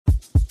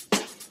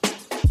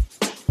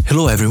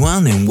Hello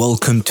everyone and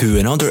welcome to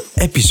another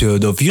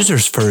episode of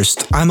Users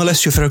First. I'm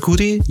Alessio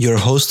Ferracuti, your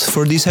host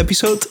for this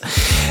episode,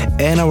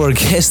 and our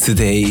guest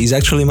today is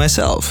actually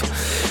myself.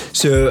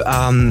 So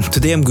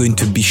today I'm going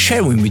to be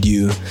sharing with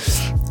you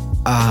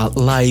a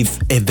live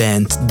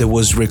event that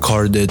was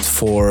recorded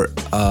for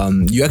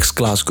UX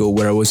Glasgow,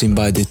 where I was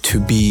invited to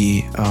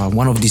be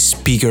one of the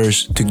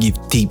speakers to give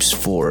tips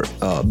for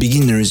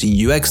beginners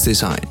in UX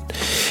design,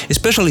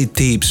 especially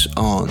tips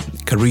on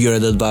career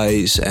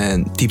advice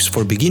and tips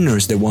for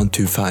beginners that want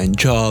to find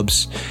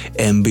jobs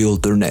and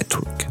build their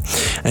network.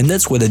 And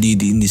that's what I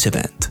did in this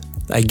event.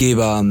 I gave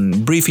a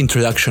brief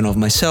introduction of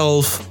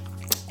myself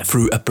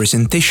through a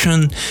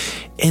presentation,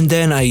 and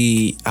then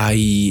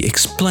I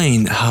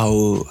explained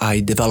how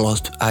I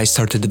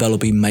started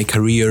developing my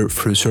career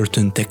through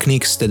certain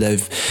techniques that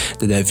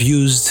I've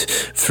used,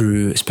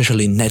 through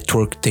especially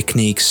network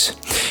techniques,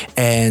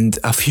 and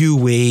a few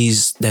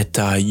ways that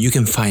you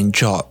can find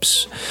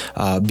jobs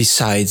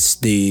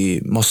besides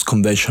the most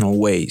conventional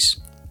ways.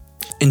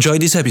 Enjoy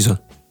this episode.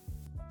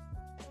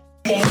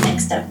 Okay,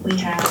 next up we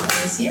have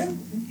Alessio,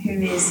 who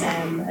is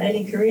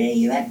early career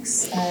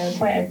UX,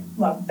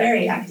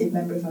 very active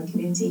member of our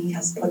community,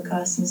 has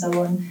podcasts and so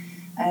on.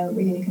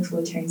 Really looking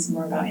forward to hearing some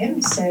more about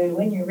him. So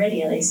when you're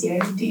ready, Alessio,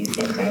 do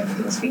get going with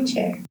your screen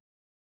share.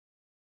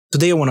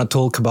 Today I want to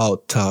talk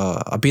about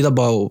a bit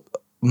about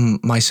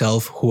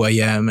myself, who I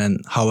am,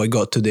 and how I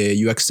got to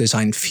the UX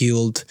design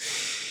field,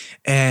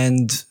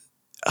 and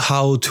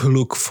how to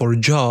look for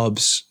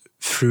jobs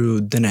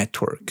through the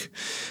network.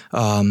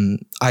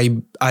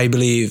 I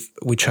believe,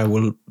 which I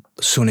will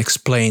soon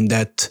explain,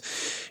 that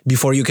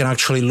before you can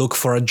actually look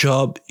for a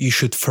job, you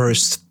should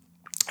first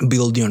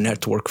build your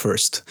network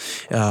first,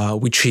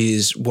 which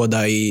is what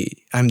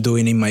I'm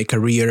doing in my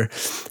career,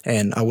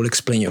 and I will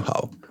explain you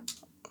how.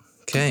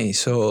 Okay,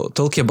 so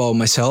talking about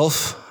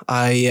myself,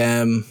 I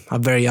am a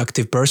very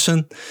active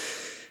person.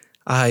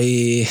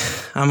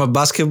 I'm a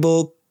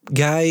basketball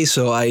guy,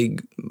 so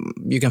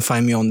you can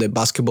find me on the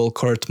basketball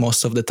court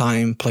most of the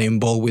time, playing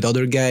ball with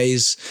other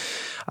guys.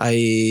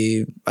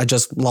 I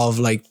just love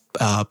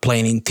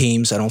playing in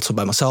teams and also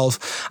by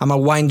myself. I'm a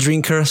wine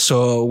drinker,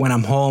 so when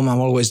I'm home, I'm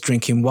always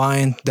drinking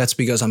wine. That's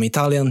because I'm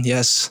Italian.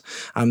 Yes,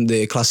 I'm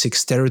the classic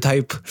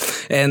stereotype.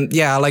 And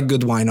yeah, I like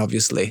good wine,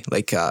 obviously,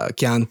 like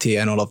Chianti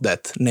and all of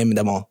that, name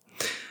them all.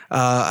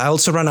 I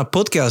also run a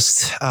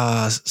podcast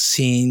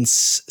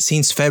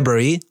since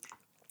February.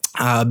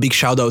 Big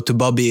shout out to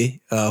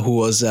Bobby, who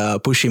was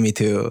pushing me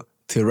to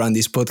run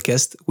this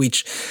podcast,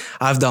 which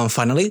I've done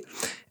finally.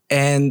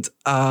 And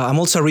I'm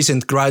also a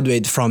recent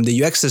graduate from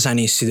the UX Design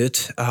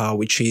Institute,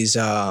 which is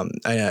an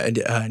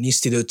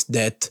institute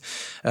that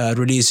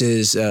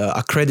releases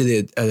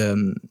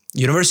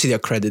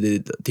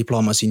university-accredited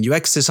diplomas in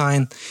UX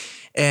design.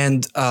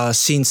 And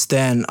since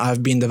then,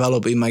 I've been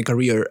developing my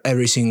career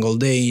every single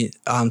day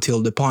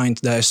until the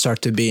point that I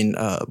started being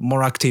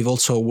more active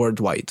also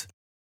worldwide.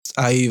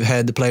 I've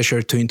had the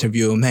pleasure to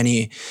interview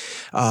many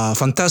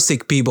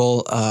fantastic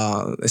people.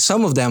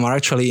 Some of them are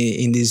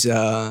actually in this.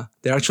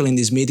 They're actually in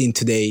this meeting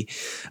today,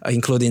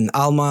 including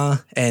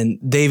Alma and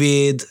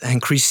David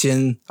and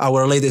Christian.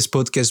 Our latest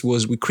podcast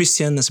was with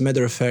Christian, as a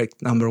matter of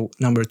fact,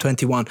 number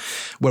 21,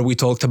 where we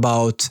talked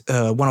about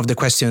one of the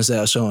questions that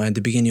I saw at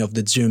the beginning of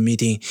the Zoom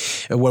meeting,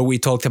 where we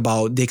talked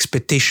about the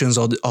expectations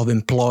of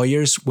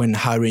employers when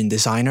hiring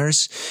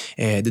designers,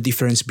 the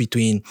difference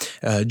between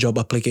job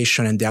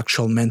application and the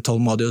actual mental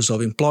models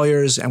of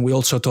employers, and we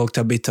also talked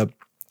a bit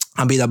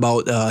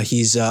about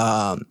his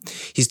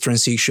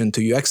transition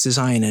to UX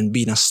design and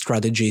being a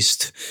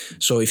strategist.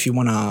 So if you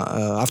wanna,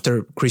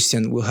 after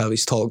Christian will have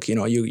his talk,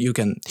 you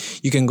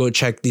can go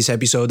check this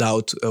episode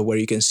out where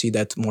you can see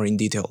that more in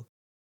detail.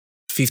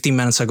 15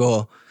 minutes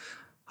ago,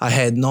 I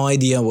had no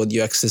idea what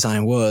UX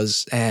design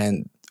was,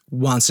 and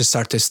once I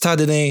started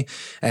studying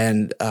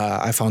and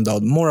I found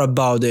out more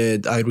about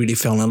it, I really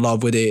fell in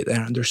love with it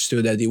and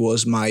understood that it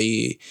was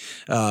my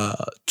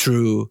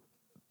true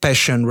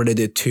passion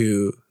related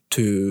to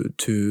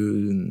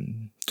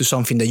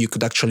something that you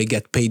could actually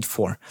get paid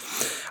for.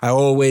 I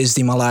always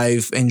in my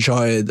life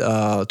enjoyed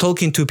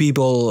talking to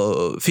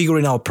people,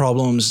 figuring out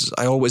problems.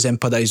 I always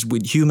empathized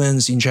with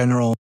humans in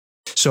general.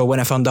 So when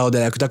I found out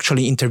that I could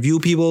actually interview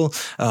people,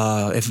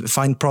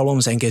 find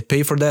problems and get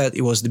paid for that,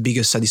 it was the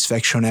biggest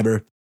satisfaction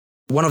ever.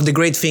 One of the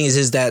great things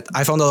is that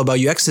I found out about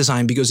UX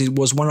design because it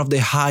was one of the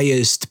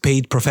highest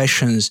paid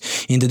professions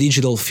in the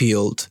digital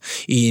field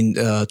in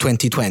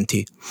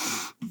 2020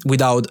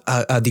 without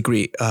a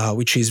degree,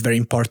 which is very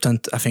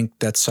important. I think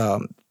that's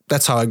how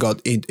I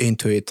got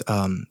into it,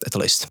 at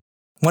least.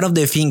 One of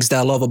the things that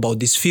I love about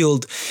this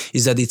field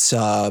is that it's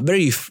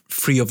very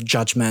free of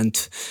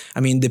judgment.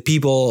 I mean, the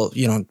people,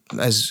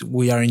 as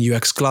we are in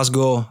UX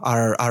Glasgow,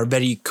 are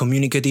very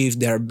communicative.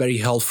 They are very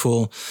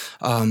helpful.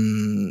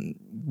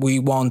 We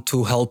want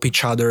to help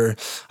each other.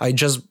 I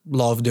just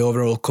love the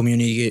overall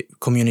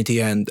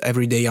community, and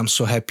every day I'm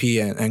so happy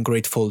and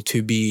grateful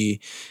to be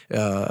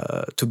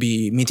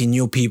meeting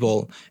new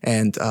people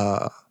and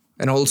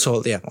And also,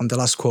 on the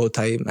last quote,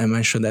 I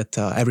mentioned that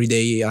every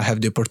day I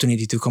have the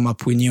opportunity to come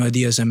up with new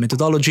ideas and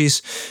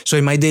methodologies. So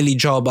in my daily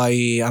job,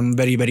 I am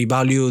very, very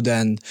valued,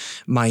 and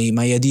my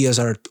ideas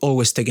are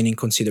always taken in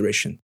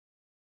consideration.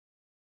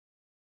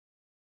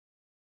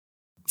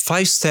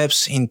 5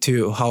 steps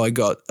into how I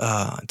got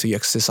to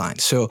UX design.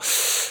 So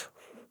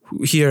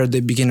here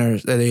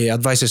the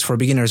advices for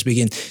beginners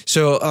begin.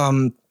 So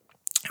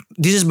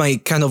this is my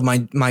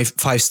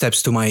 5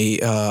 steps to my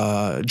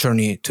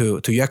journey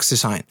to UX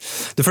design.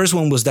 The first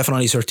one was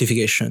definitely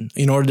certification.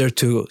 In order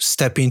to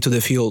step into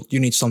the field, you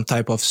need some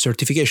type of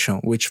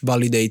certification which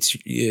validates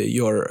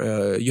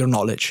your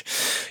knowledge.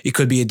 It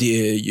could be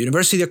the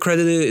university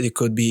accredited, it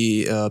could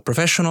be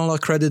professional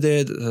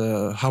accredited.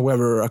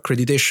 However,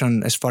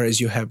 accreditation, as far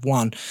as you have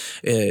one,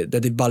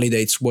 that it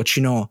validates what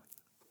you know,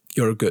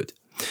 you're good.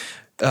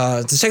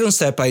 The second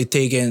step I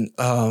taken,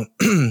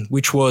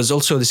 which was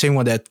also the same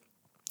one that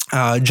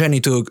Jenny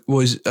took,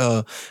 was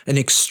an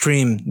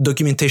extreme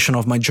documentation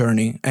of my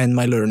journey and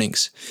my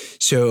learnings.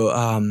 So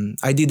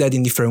I did that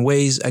in different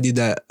ways. I did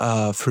that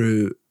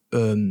through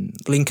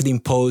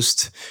LinkedIn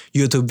posts,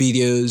 YouTube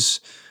videos,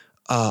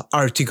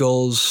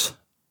 articles,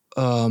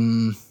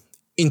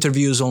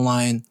 interviews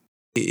online,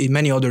 in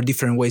many other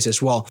different ways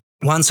as well.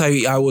 Once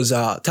I was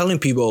telling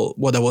people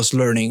what I was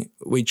learning,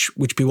 which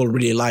people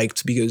really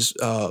liked, because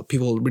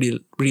people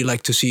really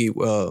like to see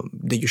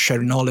that you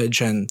share knowledge,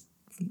 and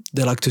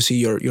they like to see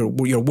your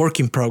work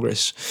in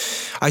progress.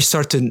 I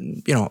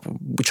started,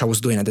 which I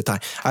was doing at the time.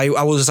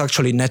 I was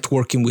actually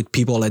networking with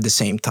people at the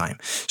same time.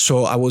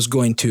 So I was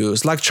going to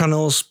Slack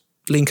channels,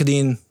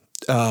 LinkedIn,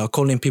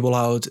 calling people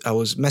out. I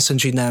was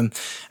messaging them,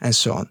 and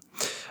so on.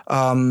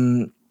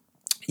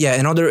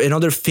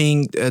 Another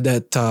thing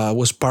that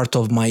was part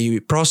of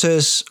my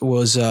process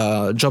was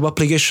job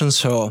applications.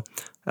 So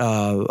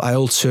I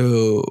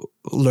also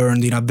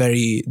learned in a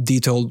very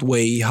detailed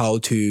way how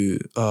to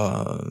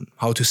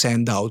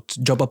send out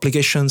job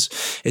applications,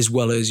 as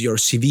well as your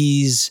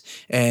CVs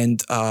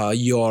and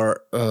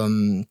your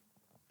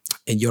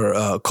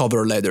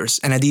cover letters.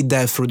 And I did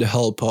that through the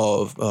help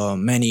of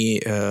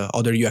many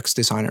other UX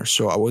designers.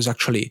 So I was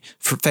actually,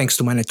 thanks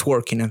to my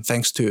networking and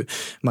thanks to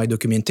my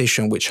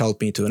documentation, which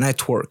helped me to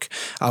network,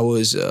 I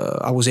was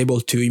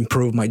able to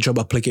improve my job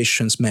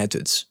applications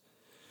methods.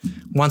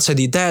 Once I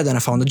did that and I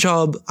found a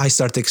job, I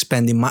started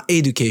expanding my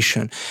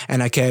education,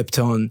 and I kept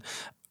on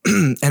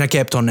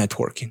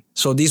networking.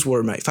 So these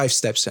were my 5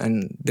 steps,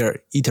 and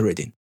they're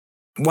iterating.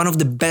 One of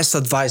the best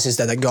advices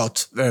that I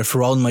got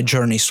throughout my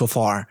journey so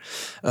far,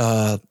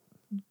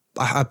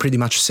 I pretty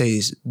much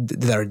say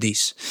they're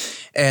these.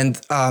 And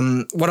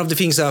one of the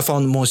things that I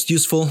found most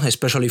useful,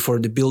 especially for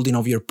the building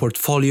of your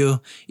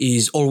portfolio,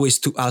 is always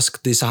to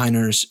ask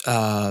designers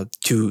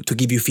to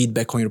give you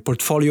feedback on your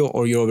portfolio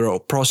or your overall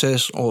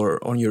process or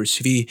on your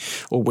CV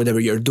or whatever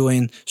you're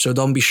doing. So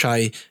don't be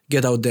shy,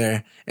 get out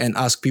there and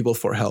ask people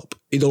for help.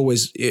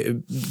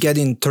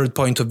 Getting third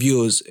point of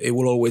views, it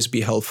will always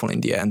be helpful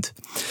in the end.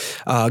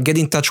 Get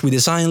in touch with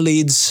design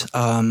leads.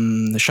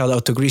 Shout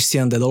out to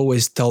Christian that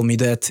always tell me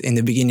that in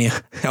the beginning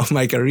of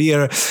my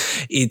career.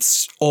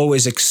 It's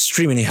always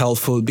extremely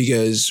helpful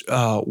because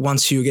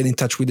once you get in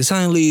touch with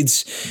design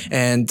leads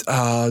and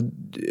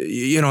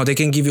they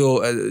can give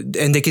you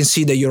and they can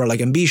see that you're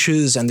like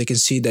ambitious, and they can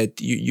see that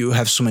you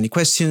have so many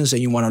questions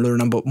and you want to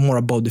learn more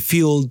about the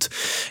field.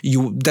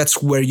 That's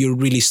where you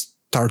really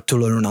start to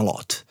learn a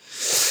lot.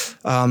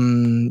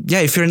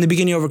 If you're in the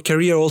beginning of a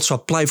career, also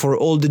apply for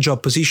all the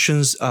job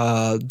positions.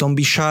 Don't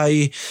be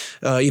shy,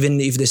 even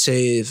if they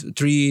say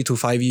 3 to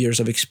 5 years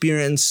of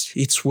experience.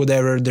 It's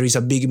whatever. There is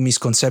a big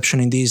misconception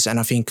in this, and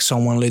I think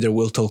someone later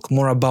will talk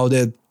more about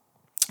it.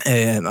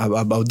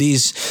 About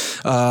this,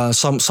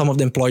 some of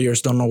the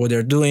employers don't know what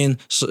they're doing.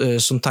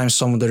 Sometimes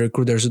some of the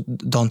recruiters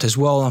don't as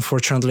well,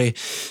 unfortunately.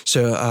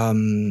 So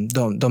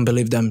don't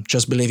believe them.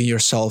 Just believe in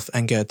yourself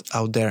and get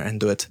out there and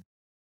do it.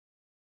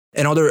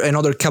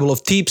 Another couple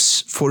of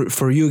tips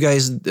for you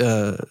guys.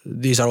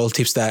 These are all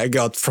tips that I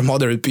got from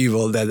other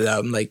people that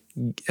I'm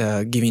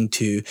giving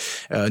to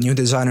new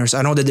designers.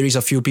 I know that there is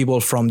a few people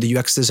from the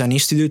UX Design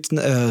Institute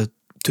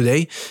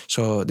today,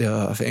 so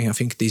I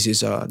think this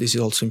is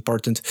also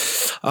important.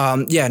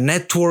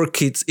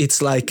 Network.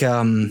 It's like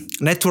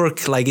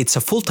network like it's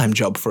a full-time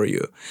job for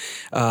you.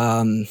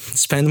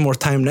 Spend more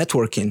time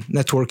networking.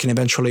 Networking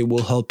eventually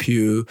will help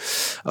you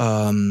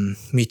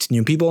meet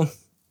new people.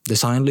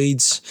 Design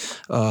leads,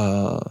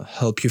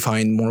 help you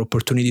find more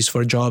opportunities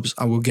for jobs.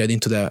 I will get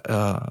into that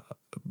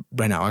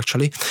right now,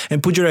 actually.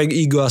 And put your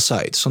ego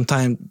aside.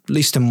 Sometimes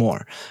listen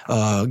more,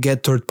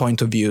 get third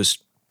point of views,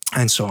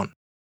 and so on.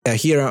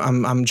 Here,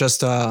 I'm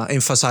just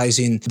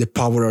emphasizing the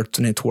power of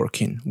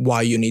networking,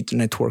 why you need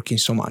networking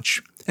so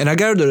much. And I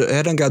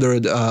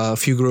gathered a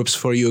few groups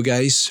for you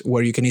guys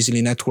where you can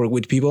easily network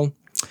with people.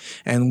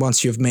 And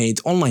once you've made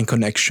online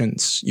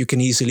connections, you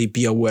can easily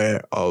be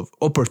aware of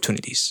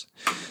opportunities.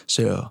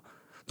 So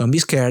don't be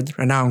scared.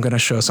 Right now I'm going to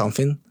show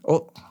something.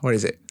 Oh, what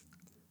is it?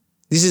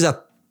 This is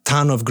a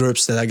ton of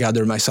groups that I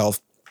gathered myself.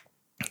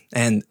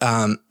 And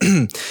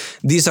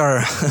these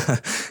are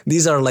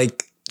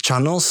like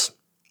channels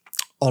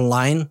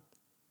online.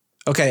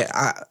 Okay,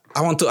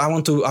 I want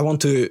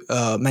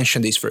to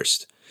mention this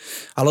first.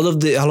 A lot of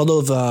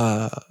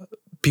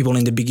people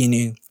in the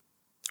beginning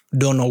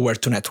don't know where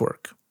to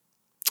network.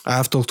 I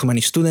have talked to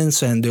many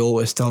students and they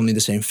always tell me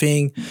the same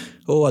thing.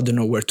 Oh, I don't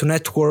know where to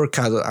network.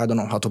 I don't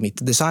know how to meet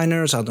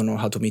designers. I don't know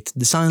how to meet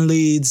design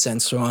leads and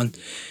so on.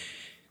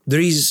 There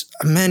is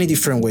many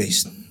different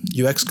ways.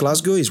 UX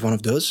Glasgow is one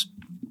of those.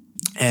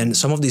 And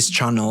some of these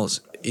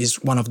channels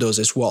is one of those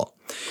as well.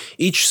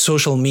 Each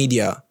social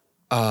media,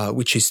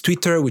 which is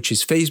Twitter, which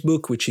is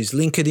Facebook, which is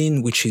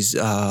LinkedIn, which is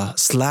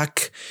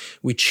Slack,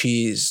 which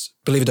is,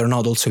 believe it or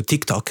not, also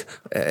TikTok,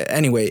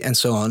 anyway, and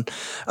so on.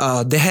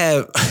 They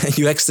have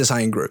UX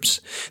design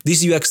groups.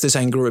 These UX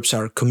design groups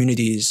are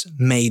communities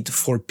made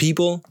for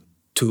people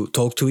to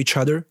talk to each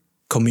other,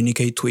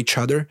 communicate to each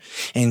other,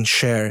 and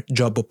share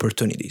job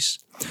opportunities.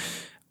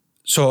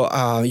 So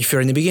if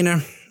you're in the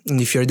beginner, and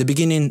if you're at the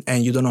beginning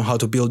and you don't know how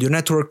to build your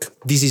network,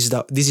 this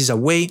is a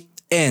way.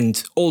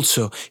 And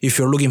also, if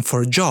you're looking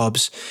for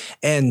jobs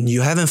and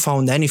you haven't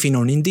found anything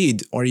on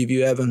Indeed, or if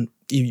you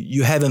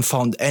haven't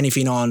found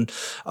anything on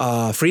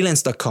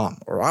freelance.com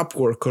or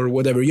Upwork or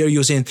whatever you're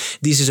using,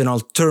 this is an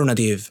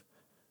alternative,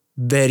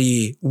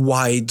 very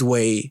wide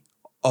way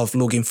of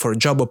looking for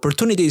job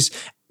opportunities,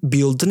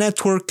 build the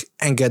network,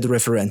 and get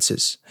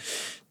references.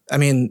 I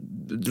mean,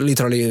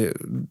 literally,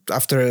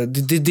 after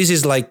this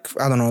is like,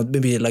 I don't know,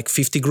 maybe like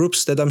 50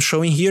 groups that I'm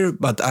showing here,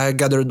 but I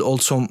gathered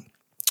also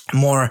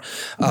more.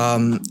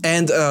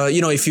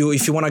 If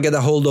you want to get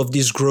a hold of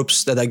these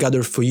groups that I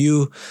gathered for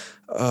you,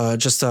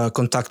 just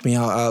contact me.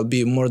 I'll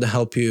be more than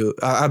happy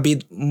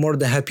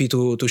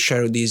to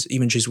share these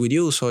images with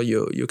you, so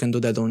you can do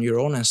that on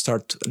your own and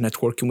start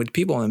networking with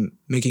people and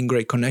making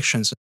great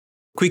connections.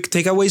 Quick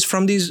takeaways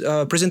from this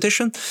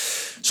presentation.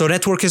 So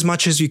network as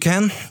much as you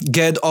can,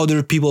 get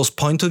other people's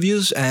point of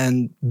views,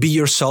 and be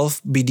yourself,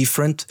 be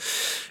different,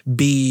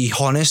 be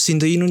honest in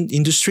the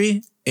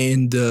industry,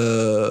 and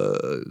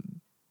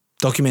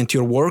document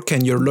your work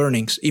and your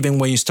learnings. Even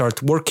when you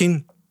start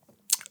working,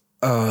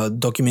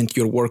 document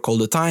your work all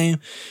the time.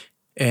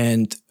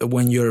 And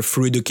when you're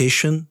through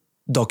education,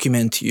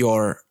 document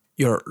your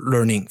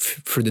learning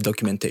through the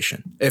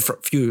documentation,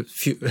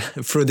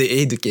 through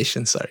the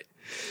education, sorry.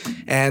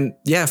 And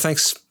yeah,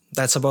 thanks.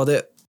 That's about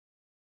it.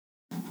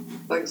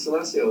 Thanks,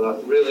 Alessio.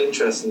 That's really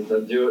interesting.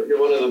 And you're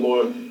one of the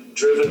more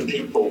driven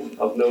people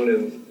I've known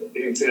in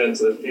being to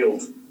enter the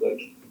field.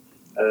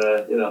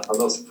 I'm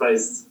not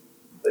surprised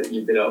that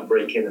you've been able to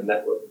break in and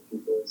network with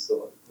people and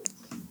so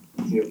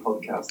on. To your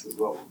podcast as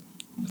well.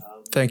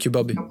 Thank you,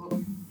 Bobby.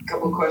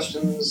 Couple of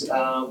questions.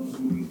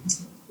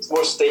 It's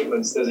more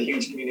statements. There's a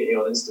huge community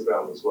on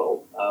Instagram as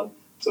well.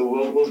 So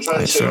we'll try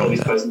and share all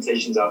these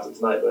presentations after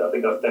tonight, but I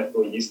think that's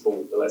definitely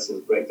useful,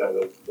 Alessio's breakdown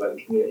of where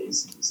the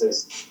communities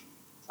exist.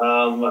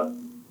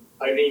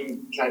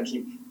 Irene can't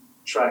keep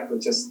track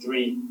with just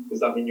 3. Does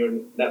that mean you're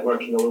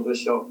networking all over the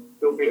shop?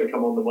 Feel free to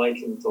come on the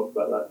mic and talk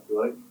about that if you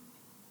like.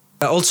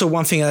 Also,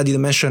 one thing I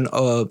didn't mention,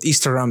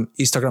 Instagram.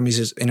 Instagram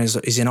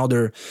is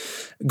another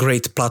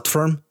great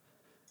platform.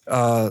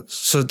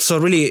 So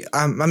really,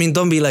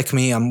 don't be like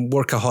me. I'm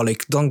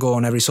workaholic. Don't go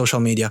on every social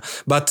media,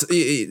 but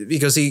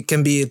because it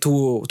can be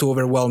too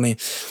overwhelming.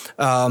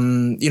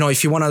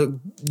 If you want to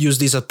use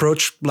this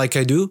approach like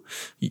I do,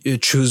 you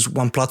choose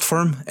one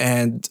platform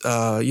and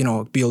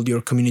build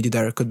your community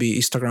there. It could be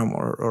Instagram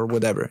or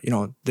whatever.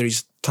 There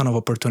is a ton of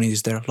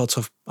opportunities there. Lots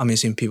of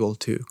amazing people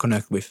to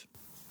connect with.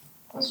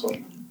 That's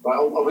one. Right,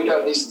 I'll read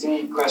out these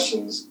 3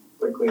 questions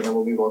quickly, and then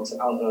we'll move on to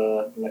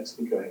the next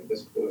speaker. I think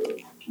this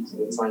keeps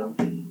the time.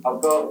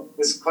 I've got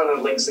this kind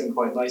of links in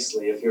quite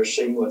nicely. If you're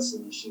shameless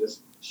and you should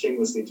just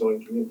shamelessly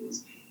join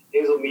communities.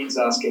 Hazel Mead's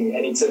asking,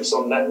 any tips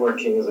on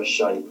networking as a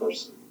shy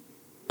person?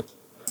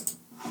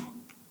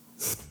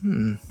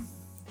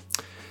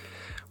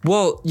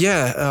 Well,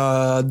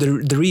 yeah,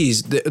 there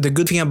is. The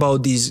good thing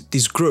about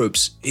these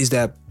groups is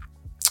that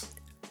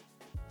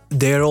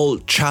they're all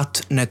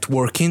chat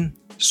networking.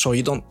 So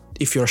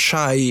if you're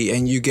shy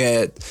and you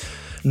get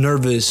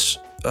nervous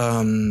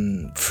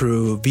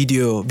through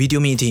video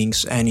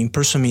meetings and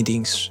in-person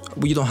meetings,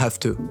 you don't have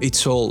to.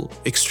 It's all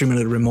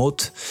extremely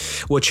remote.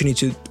 What you need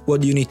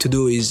to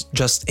do is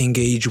just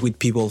engage with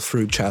people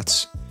through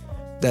chats.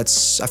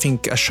 I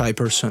think a shy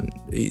person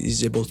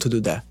is able to do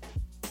that.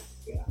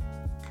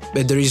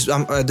 But there is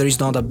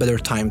not a better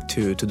time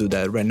to do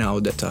that right now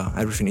that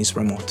everything is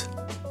remote.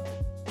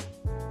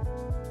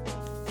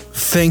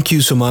 Thank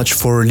you so much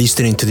for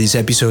listening to this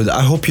episode.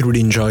 I hope you really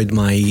enjoyed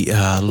my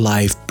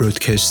live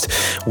broadcast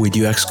with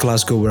UX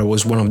Glasgow, where I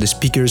was one of the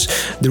speakers.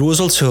 There was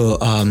also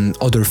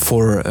other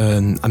 4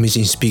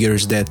 amazing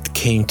speakers that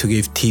came to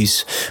give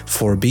tips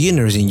for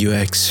beginners in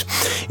UX.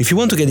 If you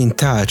want to get in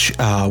touch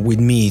with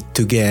me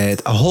to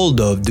get a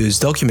hold of those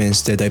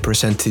documents that I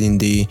presented in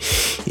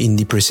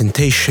the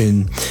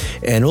presentation,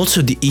 and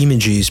also the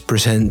images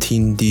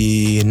presenting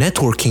the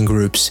networking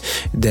groups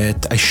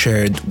that I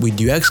shared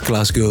with UX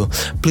Glasgow,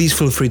 please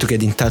feel free to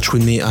get in touch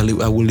with me. I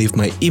will leave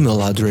my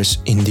email address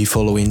in the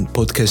following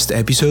podcast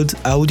episode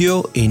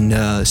audio in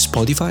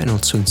Spotify and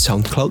also in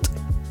SoundCloud.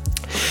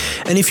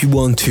 And if you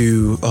want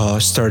to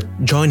start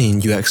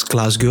joining UX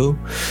Glasgow,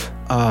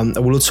 I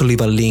will also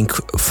leave a link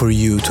for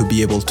you to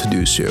be able to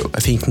do so. I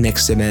think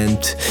next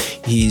event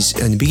is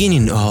in the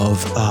beginning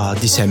of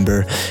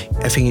December.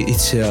 I think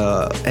it's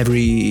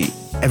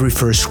every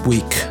first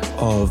week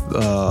of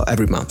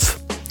every month.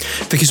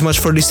 Thank you so much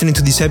for listening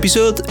to this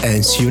episode,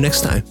 and see you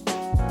next time.